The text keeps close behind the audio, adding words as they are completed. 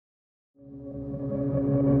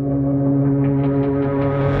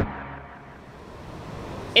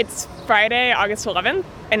It's Friday, August 11th,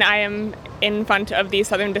 and I am in front of the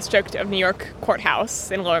Southern District of New York courthouse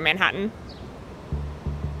in Lower Manhattan.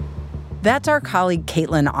 That's our colleague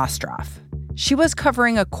Caitlin Ostroff. She was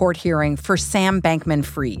covering a court hearing for Sam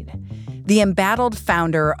Bankman-Fried, the embattled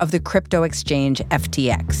founder of the crypto exchange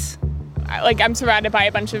FTX. I'm surrounded by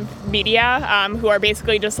a bunch of media who are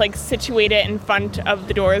basically just situated in front of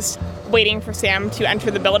the doors, waiting for Sam to enter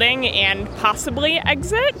the building and possibly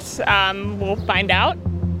exit. We'll find out.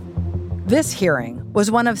 This hearing was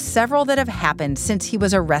one of several that have happened since he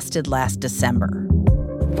was arrested last December.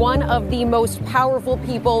 One of the most powerful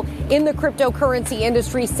people in the cryptocurrency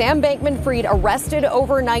industry, Sam Bankman-Fried, arrested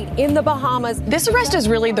overnight in the Bahamas. This arrest is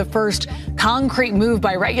really the first concrete move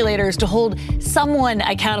by regulators to hold someone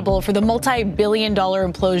accountable for the multi-billion-dollar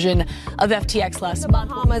implosion of FTX last month.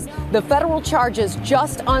 Bahamas, the federal charges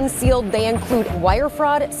just unsealed. They include wire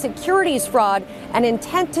fraud, securities fraud, and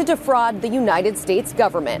intent to defraud the United States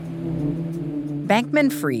government.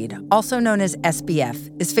 Bankman-Fried, also known as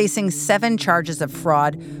SBF, is facing 7 charges of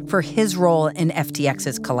fraud for his role in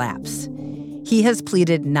FTX's collapse. He has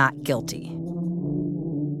pleaded not guilty.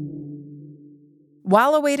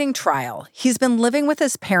 While awaiting trial, he's been living with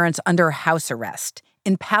his parents under house arrest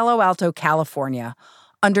in Palo Alto, California,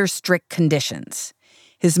 under strict conditions.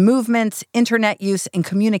 His movements, internet use, and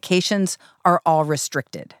communications are all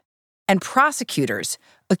restricted. And prosecutors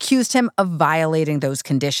accused him of violating those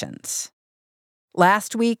conditions.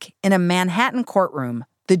 Last week, in a Manhattan courtroom,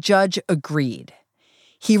 the judge agreed.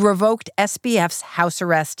 He revoked SBF's house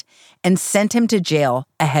arrest and sent him to jail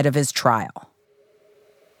ahead of his trial.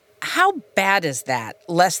 How bad is that,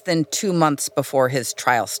 less than 2 months before his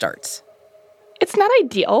trial starts? It's not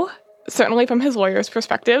ideal, certainly from his lawyer's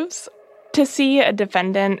perspectives. To see a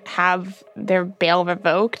defendant have their bail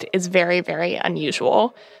revoked is very, very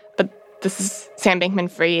unusual. This is Sam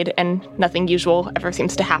Bankman-Fried, and nothing usual ever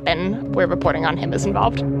seems to happen where reporting on him is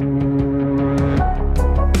involved.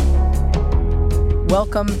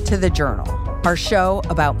 Welcome to The Journal, our show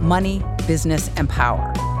about money, business, and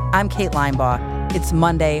power. I'm Kate Linebaugh. It's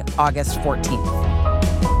Monday, August 14th.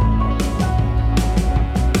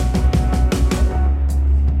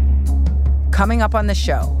 Coming up on the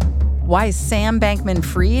show, why Sam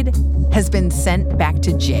Bankman-Fried has been sent back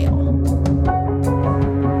to jail.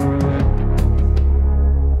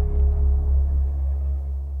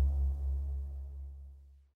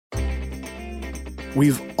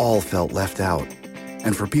 We've all felt left out.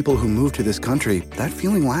 And for people who move to this country, that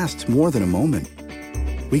feeling lasts more than a moment.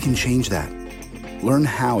 We can change that. Learn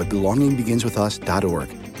how at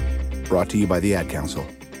belongingbeginswithus.org. Brought to you by the Ad Council.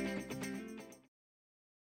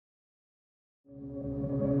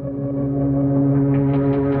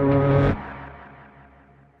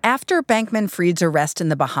 After Bankman-Fried's arrest in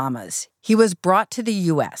the Bahamas, he was brought to the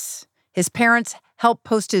U.S. His parents helped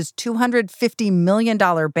post his $250 million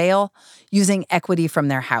bail using equity from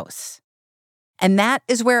their house. And that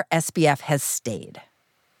is where SBF has stayed.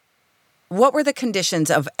 What were the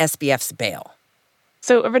conditions of SBF's bail?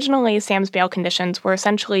 So originally, Sam's bail conditions were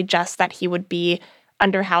essentially just that he would be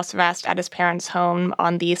under house arrest at his parents' home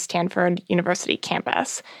on the Stanford University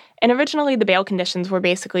campus. And originally, the bail conditions were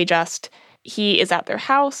basically just he is at their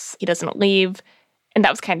house, he doesn't leave, and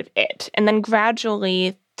that was kind of it. And then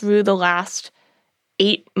gradually, through the last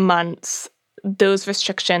 8 months, those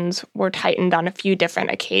restrictions were tightened on a few different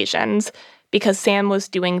occasions because Sam was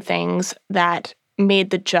doing things that made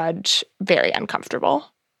the judge very uncomfortable.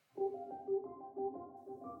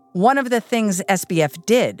 One of the things SBF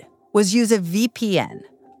did was use a VPN,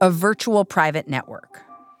 a virtual private network.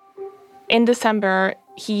 In December,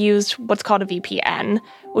 he used what's called a VPN,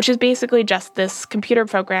 which is basically just this computer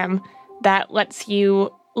program that lets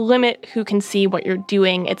you limit who can see what you're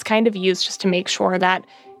doing. It's kind of used just to make sure that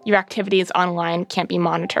your activities online can't be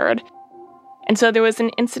monitored. And so there was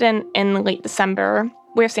an incident in late December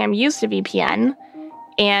where Sam used a VPN,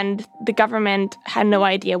 and the government had no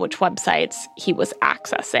idea which websites he was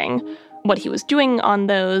accessing, what he was doing on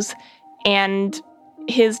those, and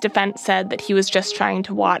his defense said that he was just trying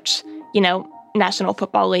to watch, National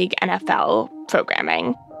Football League, NFL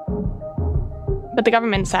programming. But the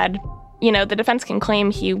government said, the defense can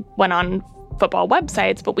claim he went on football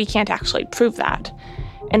websites, but we can't actually prove that.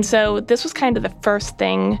 And so this was kind of the first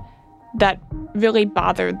thing that really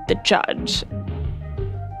bothered the judge.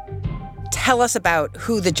 Tell us about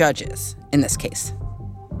who the judge is in this case.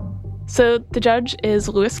 So the judge is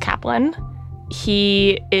Lewis Kaplan.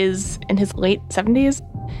 He is in his late 70s.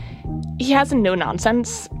 He has a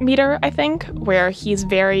no-nonsense meter, I think, where he's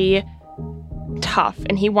very tough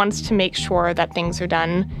and he wants to make sure that things are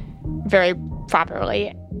done very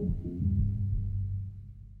properly.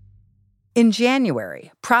 In January,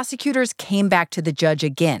 prosecutors came back to the judge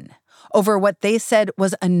again over what they said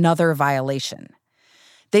was another violation.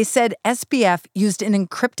 They said SBF used an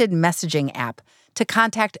encrypted messaging app to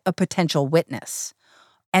contact a potential witness,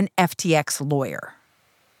 an FTX lawyer.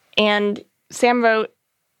 And Sam wrote,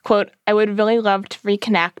 quote, "I would really love to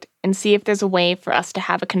reconnect and see if there's a way for us to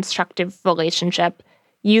have a constructive relationship,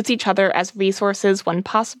 use each other as resources when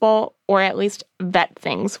possible, or at least vet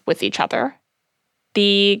things with each other."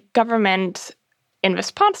 The government, in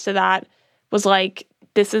response to that, was like,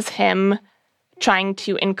 this is him trying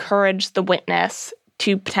to encourage the witness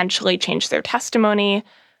to potentially change their testimony,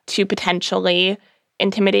 to potentially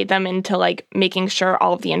intimidate them into like making sure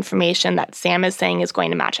all of the information that Sam is saying is going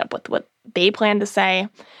to match up with what they plan to say.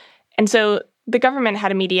 And so the government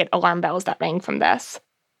had immediate alarm bells that rang from this.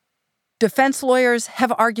 Defense lawyers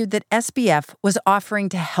have argued that SBF was offering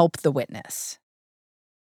to help the witness.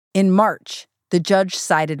 In March, the judge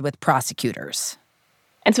sided with prosecutors.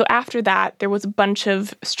 And so after that, there was a bunch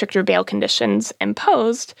of stricter bail conditions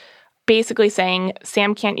imposed, basically saying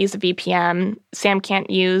Sam can't use a VPN, Sam can't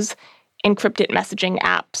use encrypted messaging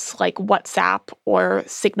apps like WhatsApp or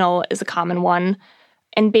Signal is a common one,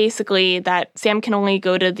 and basically that Sam can only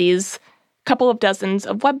go to these couple of dozens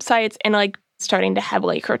of websites and like starting to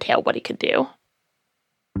heavily curtail what he could do.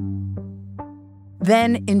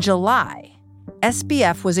 Then in July,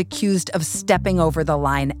 SBF was accused of stepping over the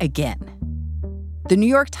line again. The New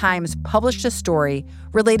York Times published a story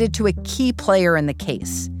related to a key player in the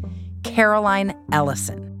case, Caroline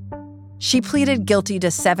Ellison. She pleaded guilty to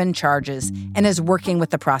 7 charges and is working with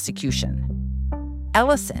the prosecution.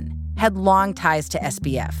 Ellison had long ties to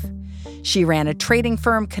SBF. She ran a trading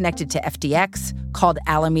firm connected to FTX called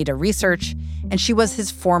Alameda Research, and she was his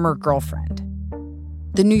former girlfriend.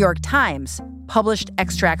 The New York Times published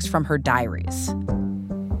extracts from her diaries.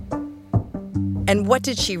 And what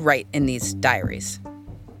did she write in these diaries?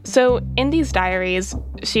 So in these diaries,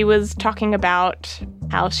 she was talking about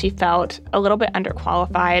how she felt a little bit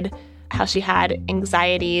underqualified, how she had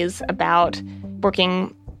anxieties about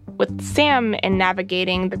working with Sam and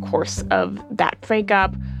navigating the course of that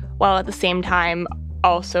breakup, while at the same time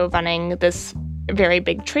also running this very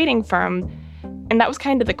big trading firm. And that was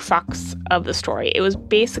kind of the crux of the story. It was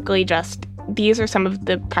basically just, these are some of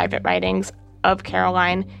the private writings of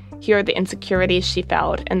Caroline. Here are the insecurities she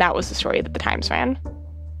felt. And that was the story that the Times ran.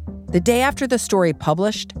 The day after the story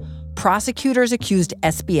published, prosecutors accused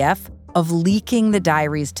SBF of leaking the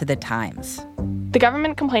diaries to the Times. The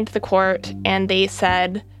government complained to the court, and they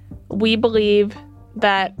said, we believe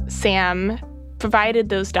that Sam provided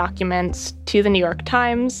those documents to the New York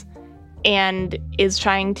Times and is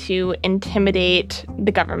trying to intimidate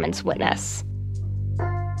the government's witness.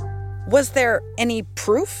 Was there any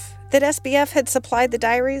proof that SBF had supplied the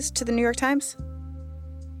diaries to the New York Times?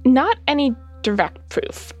 Not any direct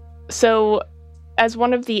proof. So, as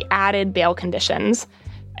one of the added bail conditions,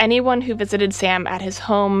 anyone who visited Sam at his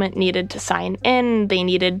home needed to sign in. They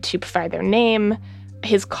needed to provide their name.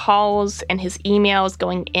 His calls and his emails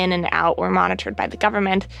going in and out were monitored by the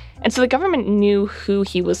government. And so the government knew who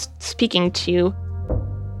he was speaking to.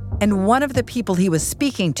 And one of the people he was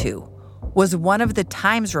speaking to was one of the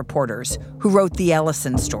Times reporters who wrote the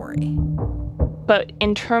Ellison story. But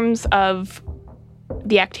in terms of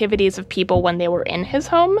the activities of people when they were in his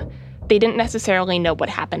home, they didn't necessarily know what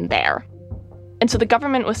happened there. And so the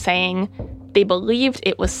government was saying they believed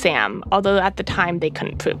it was Sam, although at the time they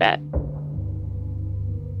couldn't prove it.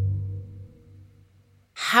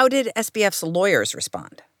 How did SBF's lawyers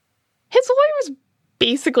respond? His lawyers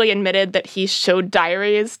basically admitted that he showed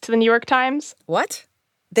diaries to the New York Times. What?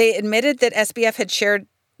 They admitted that SBF had shared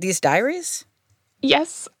these diaries?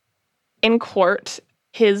 Yes. In court,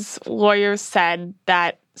 his lawyers said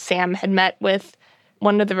that Sam had met with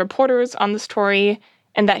one of the reporters on the story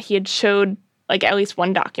and that he had showed at least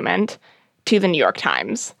one document to the New York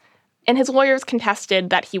Times. And his lawyers contested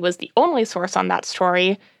that he was the only source on that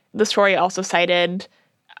story. The story also cited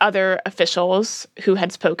other officials who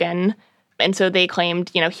had spoken. And so they claimed,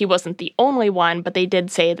 he wasn't the only one, but they did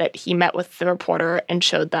say that he met with the reporter and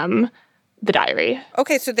showed them the diary.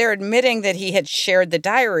 Okay, so they're admitting that he had shared the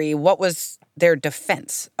diary. What was their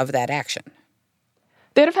defense of that action?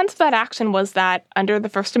 Their defense of that action was that under the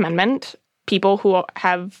First Amendment, people who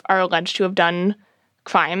are alleged to have done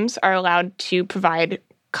crimes are allowed to provide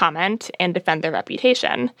comment and defend their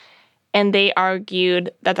reputation. And they argued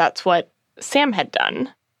that that's what Sam had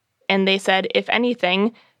done. And they said, if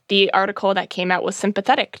anything, the article that came out was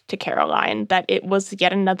sympathetic to Caroline, that it was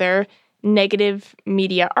yet another negative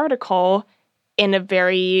media article in a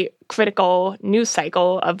very critical news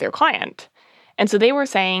cycle of their client. And so they were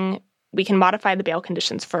saying, we can modify the bail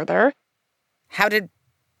conditions further. How did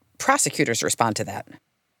prosecutors respond to that?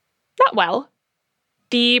 Not well.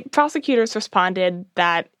 The prosecutors responded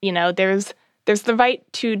that, there's the right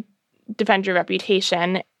to defend your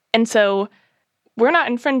reputation. And so we're not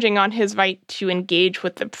infringing on his right to engage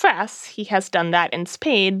with the press. He has done that in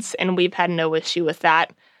spades, and we've had no issue with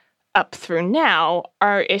that up through now.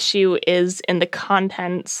 Our issue is in the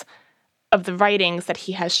contents of the writings that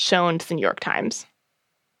he has shown to the New York Times.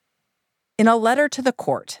 In a letter to the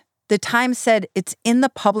court, the Times said it's in the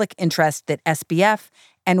public interest that SBF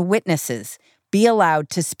and witnesses be allowed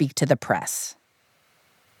to speak to the press.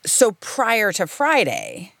 So prior to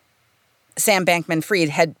Friday, Sam Bankman-Fried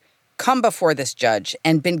had come before this judge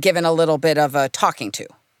and been given a little bit of a talking to.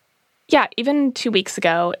 Yeah, even 2 weeks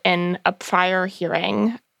ago in a prior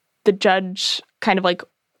hearing, the judge kind of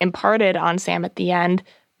imparted on Sam at the end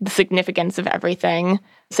the significance of everything,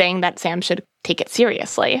 saying that Sam should take it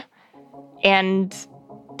seriously. And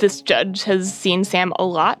this judge has seen Sam a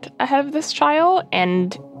lot ahead of this trial,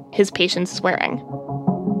 and his patience is wearing.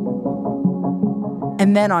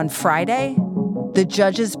 And then on Friday, the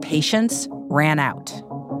judge's patience ran out.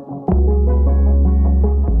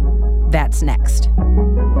 That's next.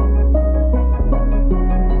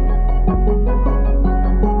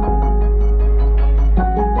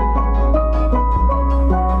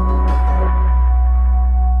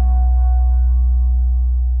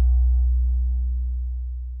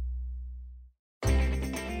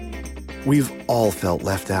 We've all felt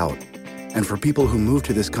left out. And for people who move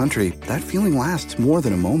to this country, that feeling lasts more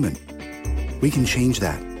than a moment. We can change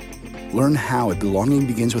that. Learn how at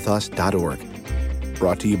belongingbeginswithus.org.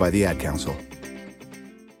 Brought to you by the Ad Council.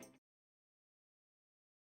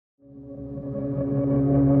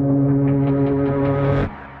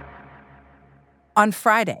 On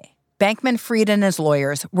Friday, Bankman-Fried and his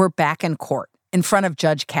lawyers were back in court in front of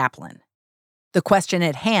Judge Kaplan. The question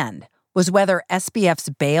at hand was whether SBF's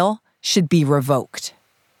bail should be revoked.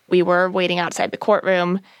 We were waiting outside the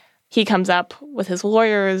courtroom. He comes up with his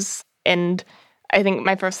lawyers, and I think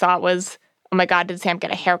my first thought was, oh my God, did Sam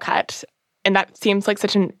get a haircut? And that seems like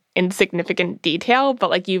such an insignificant detail,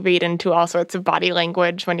 but you read into all sorts of body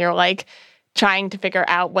language when you're trying to figure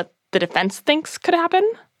out what the defense thinks could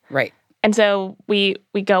happen. Right. And so we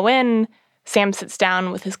go in, Sam sits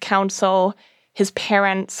down with his counsel, his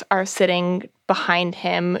parents are sitting behind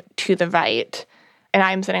him to the right, and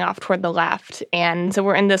I'm sitting off toward the left. And so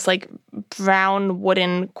we're in this brown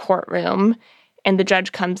wooden courtroom, and the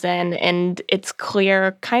judge comes in, and it's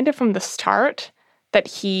clear kind of from the start that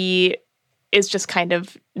he is just kind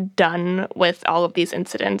of done with all of these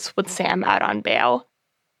incidents with Sam out on bail.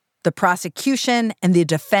 The prosecution and the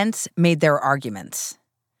defense made their arguments.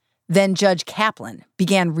 Then Judge Kaplan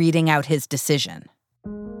began reading out his decision.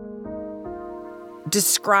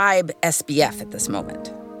 Describe SBF at this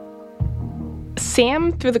moment.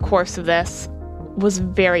 Sam, through the course of this, was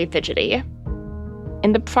very fidgety.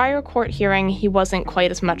 In the prior court hearing, he wasn't quite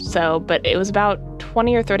as much so, but it was about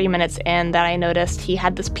 20 or 30 minutes in that I noticed he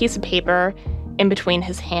had this piece of paper in between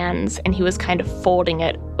his hands, and he was kind of folding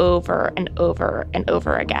it over and over and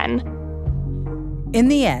over again. In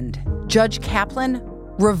the end, Judge Kaplan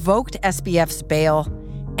revoked SBF's bail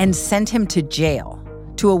and sent him to jail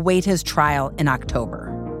to await his trial in October.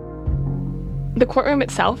 The courtroom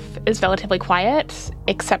itself is relatively quiet,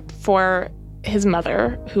 except for his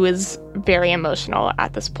mother, who is very emotional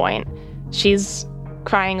at this point. She's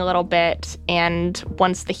crying a little bit, and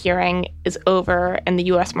once the hearing is over and the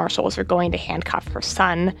U.S. Marshals are going to handcuff her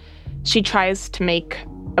son, she tries to make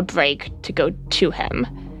a break to go to him.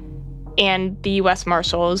 And the U.S.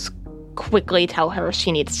 Marshals quickly tell her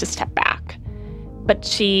she needs to step back. But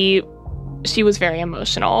she was very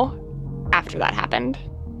emotional after that happened.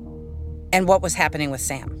 And what was happening with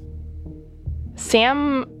Sam?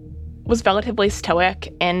 Sam was relatively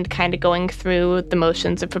stoic and kind of going through the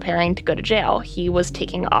motions of preparing to go to jail. He was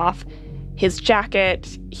taking off his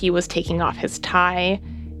jacket, he was taking off his tie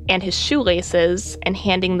and his shoelaces and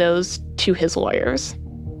handing those to his lawyers.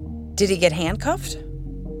 Did he get handcuffed?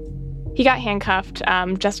 He got handcuffed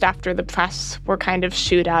just after the press were kind of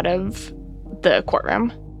shooed out of the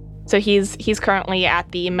courtroom. So he's currently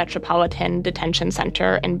at the Metropolitan Detention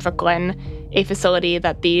Center in Brooklyn, a facility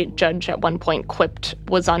that the judge at one point quipped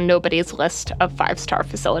was on nobody's list of 5-star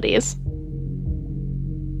facilities.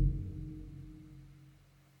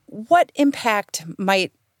 What impact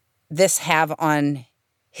might this have on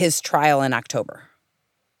his trial in October?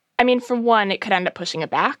 I mean, for one, it could end up pushing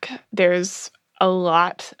it back. There's a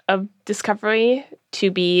lot of discovery to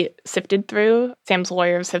be sifted through. Sam's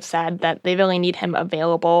lawyers have said that they really need him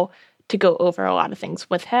available to go over a lot of things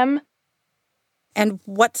with him. And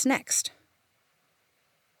what's next?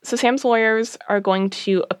 So Sam's lawyers are going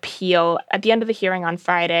to appeal. At the end of the hearing on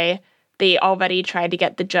Friday, they already tried to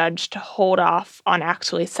get the judge to hold off on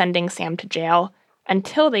actually sending Sam to jail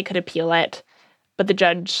until they could appeal it. But the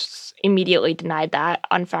judge immediately denied that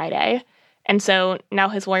on Friday. And so now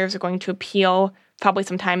his lawyers are going to appeal probably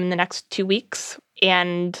sometime in the next 2 weeks.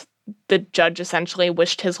 And the judge essentially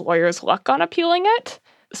wished his lawyers luck on appealing it.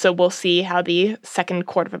 So we'll see how the Second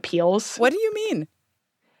Court of Appeals. What do you mean?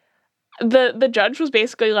 The judge was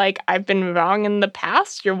basically like, I've been wrong in the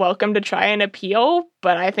past. You're welcome to try and appeal,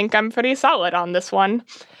 but I think I'm pretty solid on this one.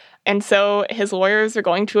 And so his lawyers are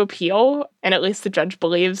going to appeal, and at least the judge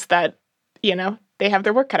believes that, they have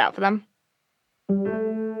their work cut out for them.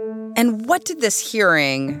 And what did this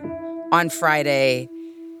hearing on Friday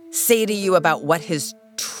say to you about what his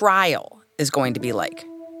trial is going to be like?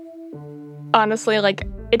 Honestly,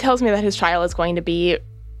 it tells me that his trial is going to be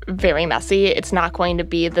very messy. It's not going to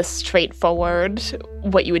be the straightforward,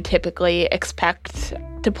 what you would typically expect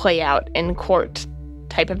to play out in court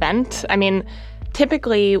type event. I mean,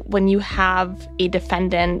 typically when you have a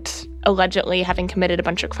defendant allegedly having committed a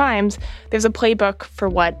bunch of crimes, there's a playbook for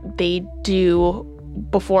what they do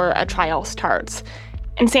before a trial starts.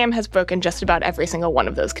 And Sam has broken just about every single one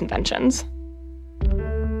of those conventions.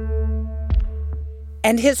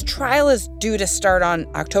 And his trial is due to start on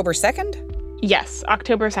October 2nd? Yes,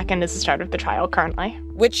 October 2nd is the start of the trial currently.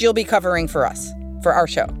 Which you'll be covering for us, for our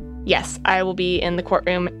show. Yes, I will be in the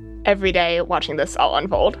courtroom every day watching this all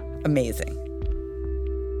unfold. Amazing.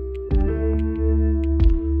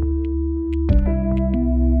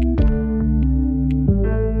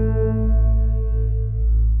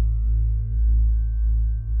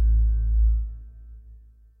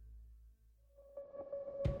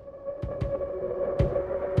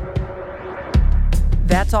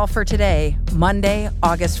 That's all for today, Monday,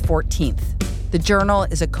 August 14th. The Journal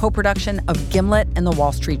is a co-production of Gimlet and The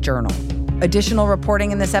Wall Street Journal. Additional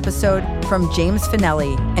reporting in this episode from James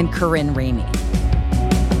Finelli and Corinne Ramey.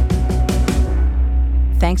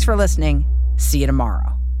 Thanks for listening. See you tomorrow.